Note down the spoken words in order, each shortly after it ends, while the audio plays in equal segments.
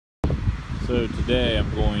So today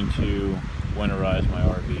I'm going to winterize my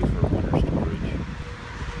RV for winter storage.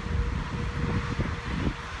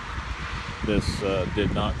 This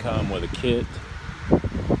did not come with a kit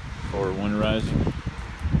for winterizing.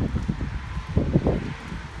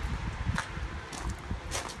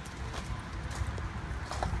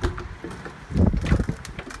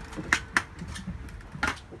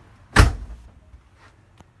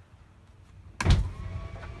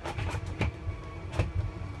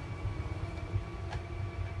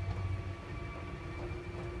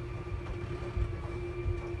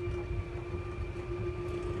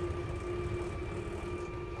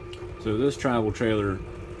 So this travel trailer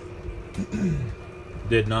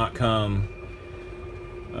did not come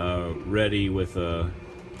ready with a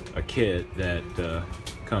kit that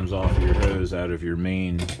comes off of your hose out of your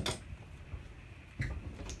main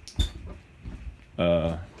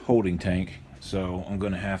holding tank. So I'm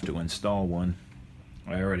going to have to install one.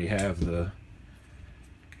 I already have the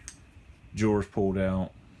drawers pulled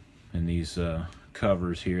out and these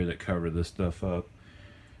covers here that cover this stuff up.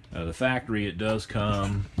 The factory, it does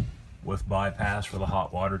come with bypass for the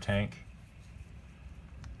hot water tank.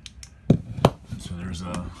 So there's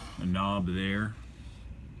a knob there,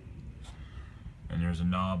 and there's a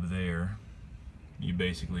knob there. You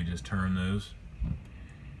basically just turn those,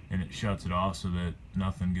 and it shuts it off so that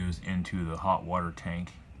nothing goes into the hot water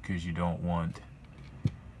tank, because you don't want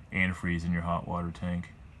antifreeze in your hot water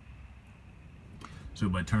tank. So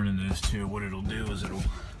by turning those two, what it'll do is it'll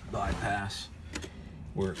bypass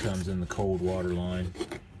where it comes in the cold water line.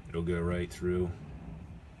 It'll go right through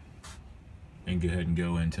and go ahead and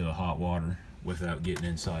go into the hot water without getting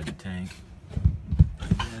inside the tank.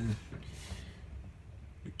 And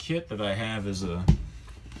the kit that I have is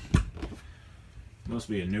must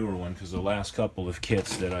be a newer one, because the last couple of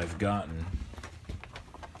kits that I've gotten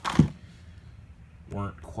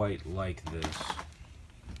weren't quite like this.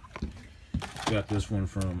 Got this one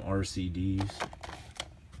from RCD's,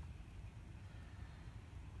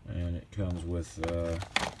 and it comes with a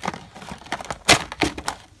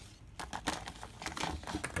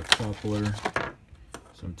coupler,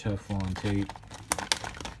 some Teflon tape,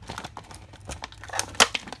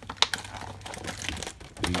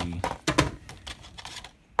 the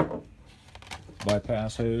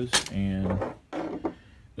bypass hose, and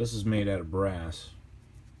this is made out of brass,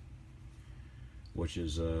 which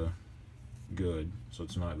is good, so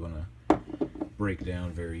it's not going to break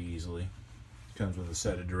down very easily. Comes with a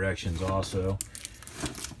set of directions also,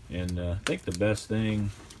 and I think the best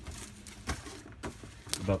thing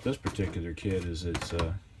about this particular kit is it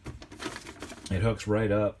hooks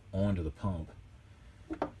right up onto the pump,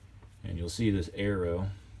 and you'll see this arrow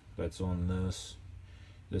that's on this.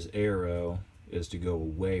 This arrow is to go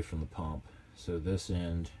away from the pump, so this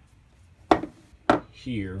end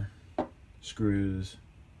here screws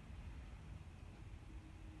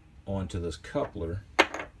onto this coupler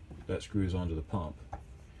that screws onto the pump.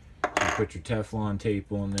 So you put your Teflon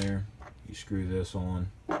tape on there, you screw this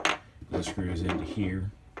on, this screws into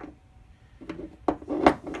here,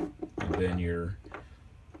 and then your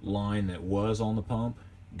line that was on the pump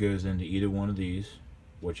goes into either one of these,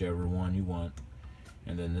 whichever one you want,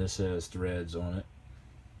 and then this has threads on it,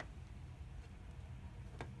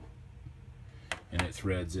 and it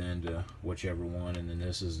threads into whichever one, and then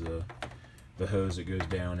this is the hose that goes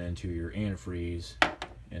down into your antifreeze,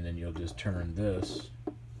 and then you'll just turn this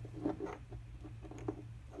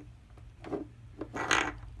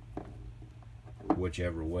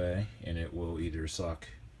whichever way, and it will either suck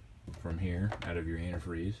from here out of your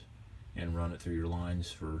antifreeze and run it through your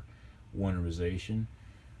lines for winterization,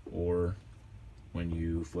 or when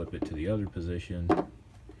you flip it to the other position,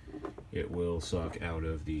 it will suck out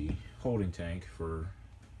of the holding tank for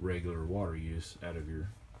regular water use out of your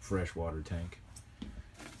fresh water tank.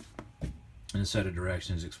 And a set of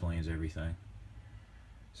directions explains everything.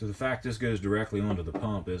 So the fact this goes directly onto the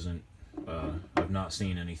pump isn't, I've not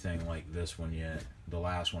seen anything like this one yet. The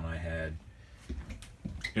last one I had,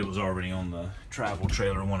 it was already on the travel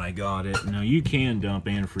trailer when I got it. Now you can dump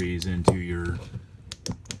antifreeze into your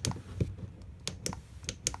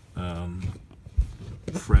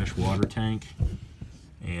fresh water tank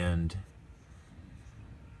and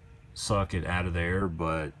suck it out of there,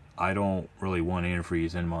 but I don't really want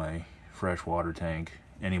antifreeze in my fresh water tank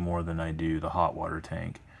any more than I do the hot water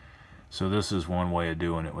tank. So this is one way of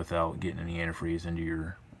doing it without getting any antifreeze into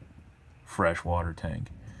your fresh water tank.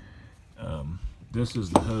 This is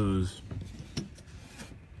the hose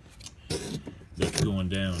that's going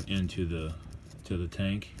down into the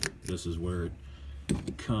tank. This is where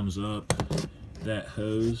it comes up, that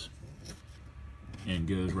hose, and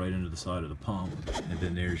goes right into the side of the pump, and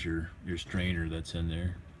then there's your strainer that's in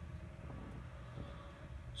there.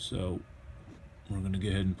 So we're going to go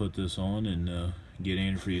ahead and put this on and get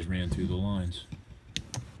antifreeze ran through the lines.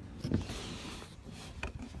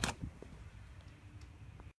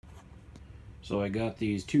 So I got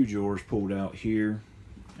these two drawers pulled out here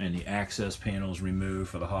and the access panels removed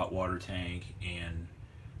for the hot water tank and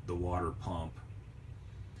the water pump.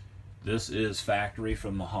 This is factory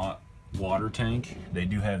from the hot water tank. They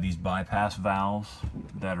do have these bypass valves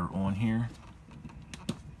that are on here.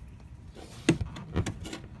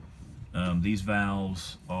 These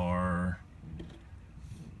valves are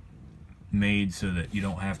made so that you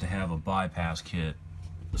don't have to have a bypass kit.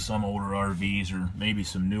 Some older RVs, or maybe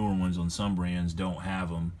some newer ones on some brands, don't have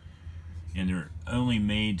them, and they're only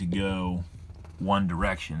made to go one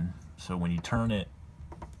direction. So when you turn it,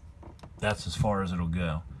 that's as far as it'll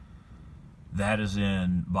go. That is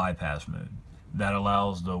in bypass mode. That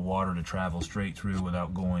allows the water to travel straight through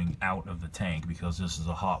without going out of the tank, because this is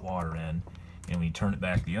a hot water end. And when you turn it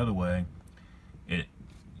back the other way, it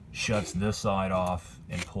shuts this side off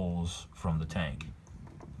and pulls from the tank.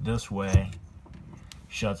 This way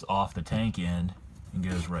shuts off the tank end and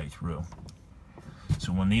goes right through.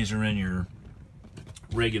 So when these are in your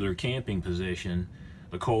regular camping position,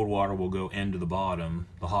 the cold water will go into the bottom,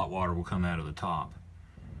 the hot water will come out of the top.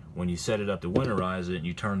 When you set it up to winterize it and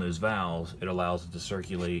you turn those valves, it allows it to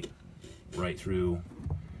circulate right through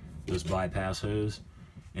this bypass hose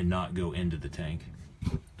and not go into the tank.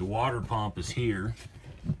 The water pump is here,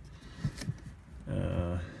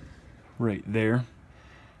 right there.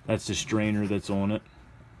 That's the strainer that's on it.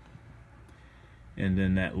 And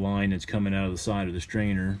then that line that's coming out of the side of the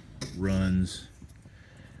strainer runs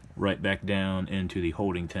right back down into the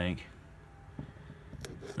holding tank.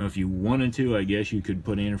 Now, if you wanted to, I guess you could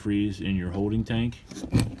put antifreeze in your holding tank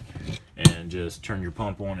and just turn your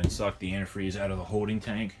pump on and suck the antifreeze out of the holding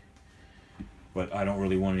tank. But I don't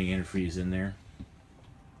really want any antifreeze in there.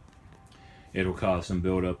 It'll cause some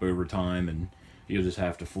buildup over time, and you'll just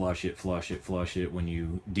have to flush it when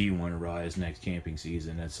you de-winterize next camping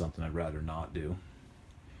season. That's something I'd rather not do.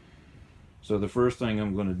 So the first thing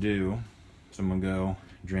I'm going to do is I'm going to go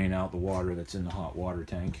drain out the water that's in the hot water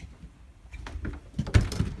tank.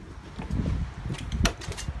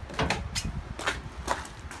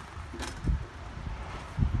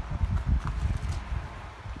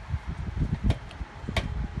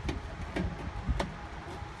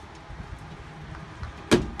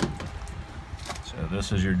 So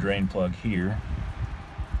this is your drain plug here.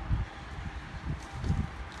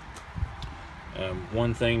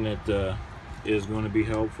 One thing that is going to be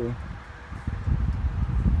helpful,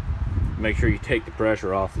 make sure you take the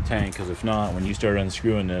pressure off the tank, because if not, when you start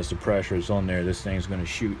unscrewing this, the pressure is on there, this thing's going to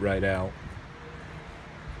shoot right out.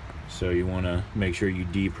 So you want to make sure you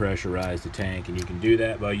depressurize the tank, and you can do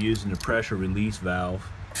that by using the pressure release valve.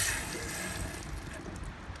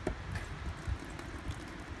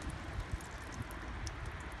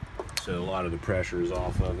 So a lot of the pressure is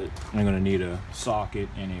off of it. I'm going to need a socket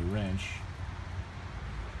and a wrench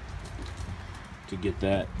to get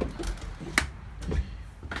that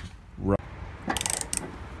right.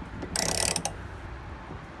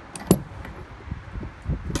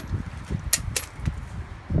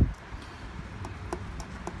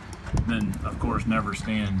 Then, of course, never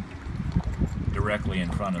stand directly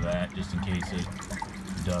in front of that, just in case it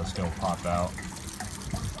does still pop out.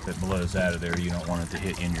 If it blows out of there, you don't want it to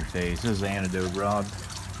hit in your face. This is the antidote rod.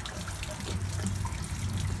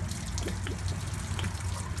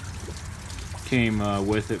 Came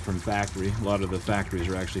with it from factory. A lot of the factories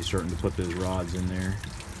are actually starting to put those rods in there.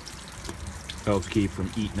 Helps keep from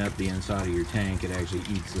eating up the inside of your tank. It actually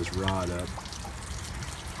eats this rod up.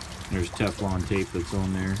 There's Teflon tape that's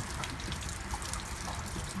on there.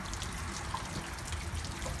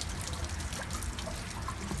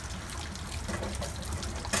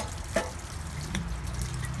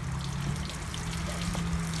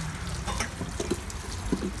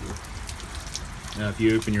 Now if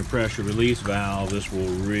you open your pressure release valve, this will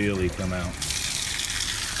really come out.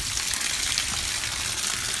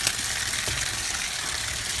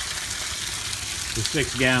 It's a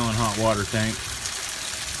 6-gallon hot water tank.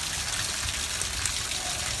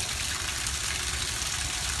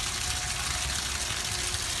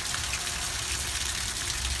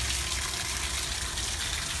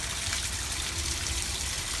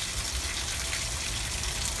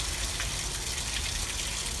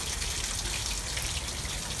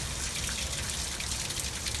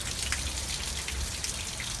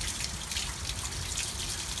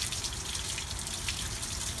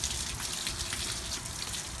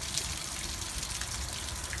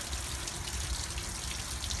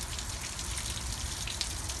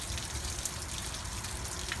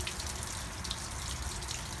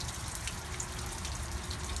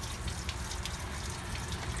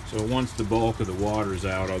 So once the bulk of the water's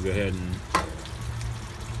out, I'll go ahead and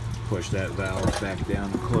push that valve back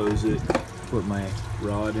down to close it, put my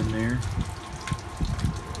rod in there.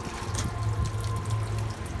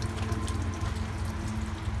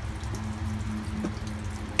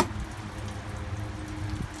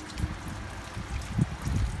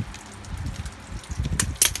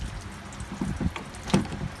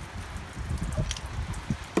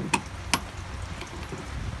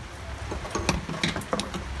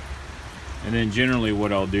 And then generally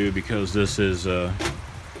what I'll do, because this is I'll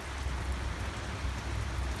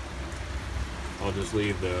just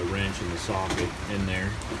leave the wrench and the socket in there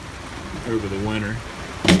over the winter.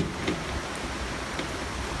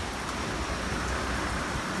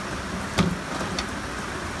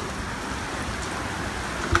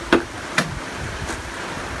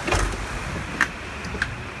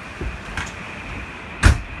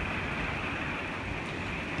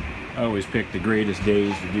 I always pick the greatest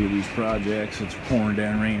days to do these projects. It's pouring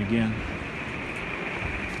down rain again.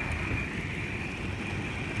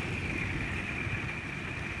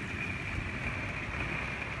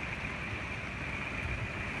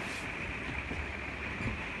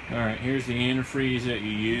 Alright, here's the antifreeze that you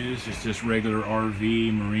use. It's just regular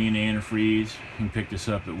RV marine antifreeze. You can pick this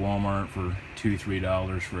up at Walmart for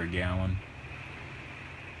 $2–3 for a gallon.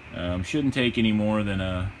 Shouldn't take any more than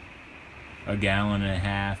a gallon and a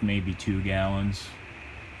half, maybe 2 gallons.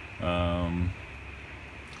 I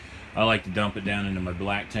like to dump it down into my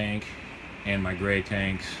black tank and my gray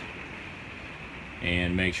tanks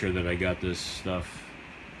and make sure that I got this stuff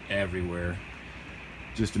everywhere,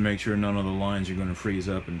 just to make sure none of the lines are going to freeze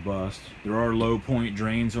up and bust. There are low point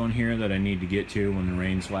drains on here that I need to get to when the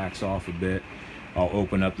rain slacks off a bit. I'll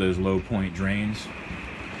open up those low point drains.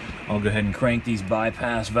 I'll go ahead and crank these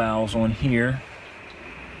bypass valves on here.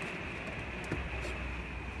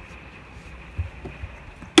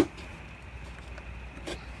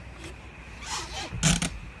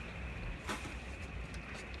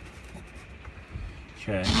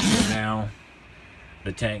 Okay, so now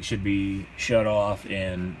the tank should be shut off,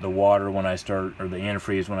 and the water when I start, or the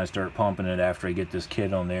antifreeze when I start pumping it after I get this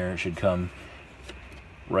kit on there, it should come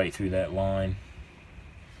right through that line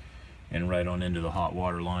and right on into the hot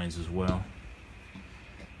water lines as well.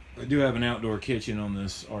 I do have an outdoor kitchen on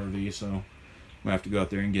this RV, so I'm gonna have to go out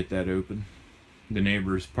there and get that open. The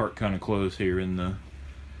neighbors park kind of close here in the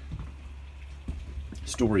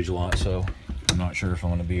storage lot, so I'm not sure if I'm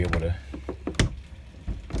gonna be able to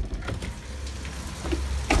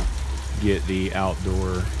get the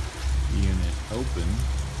outdoor unit open,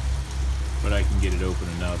 but I can get it open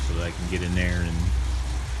enough so that I can get in there and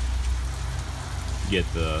get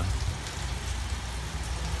the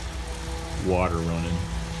water running.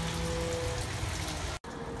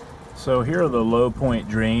 So here are the low point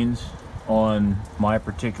drains on my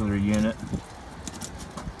particular unit.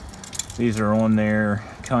 These are on there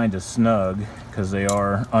kind of snug because they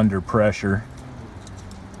are under pressure.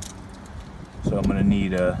 So I'm going to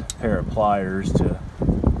need a pair of pliers to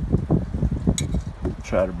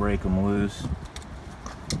try to break them loose.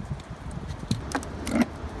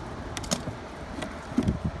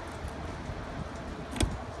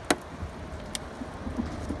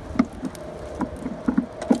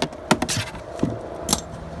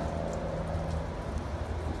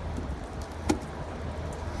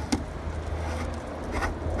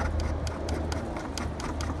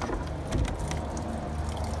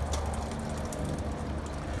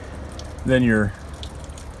 Then your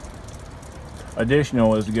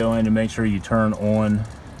additional is to go in and make sure you turn on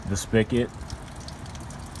the spigot.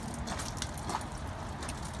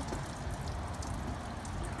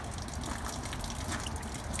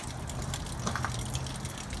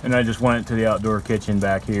 And I just went to the outdoor kitchen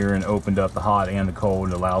back here and opened up the hot and the cold.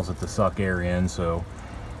 It allows it to suck air in, so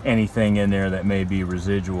anything in there that may be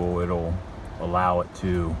residual, it'll allow it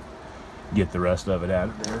to get the rest of it out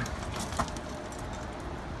of there.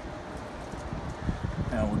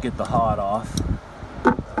 Now we'll get the hot off.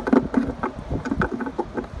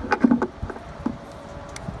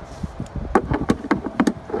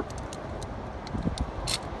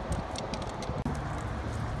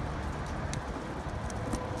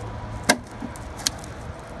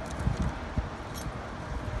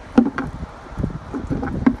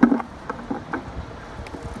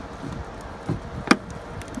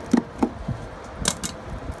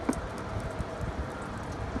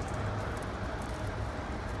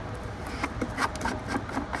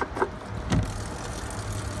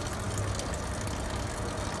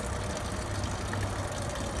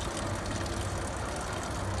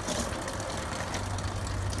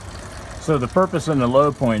 So the purpose in the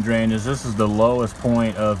low point drain is this is the lowest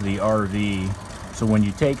point of the RV, So when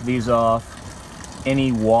you take these off,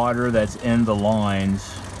 any water that's in the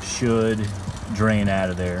lines should drain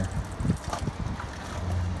out of there.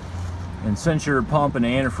 And since you're pumping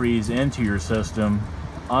antifreeze into your system,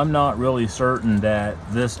 I'm not really certain that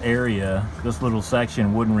this area, this little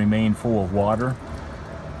section, wouldn't remain full of water.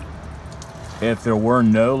 If there were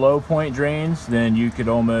no low point drains, then you could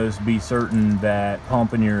almost be certain that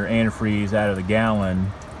pumping your antifreeze out of the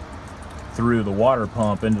gallon through the water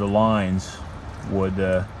pump into the lines would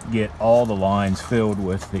get all the lines filled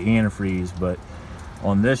with the antifreeze. But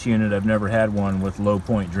on this unit, I've never had one with low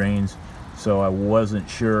point drains, so I wasn't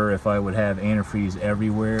sure if I would have antifreeze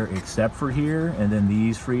everywhere except for here, and then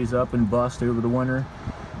these freeze up and bust over the winter.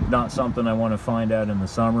 Not something I want to find out in the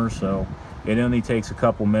summer, so it only takes a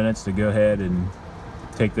couple minutes to go ahead and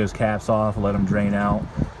take those caps off, let them drain out.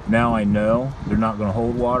 Now I know they're not going to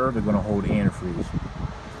hold water, they're going to hold antifreeze.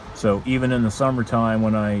 So even in the summertime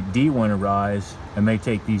when I de-winterize, I may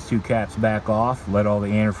take these two caps back off, let all the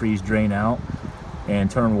antifreeze drain out,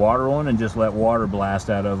 and turn water on and just let water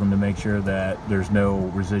blast out of them to make sure that there's no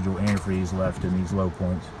residual antifreeze left in these low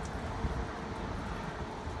points.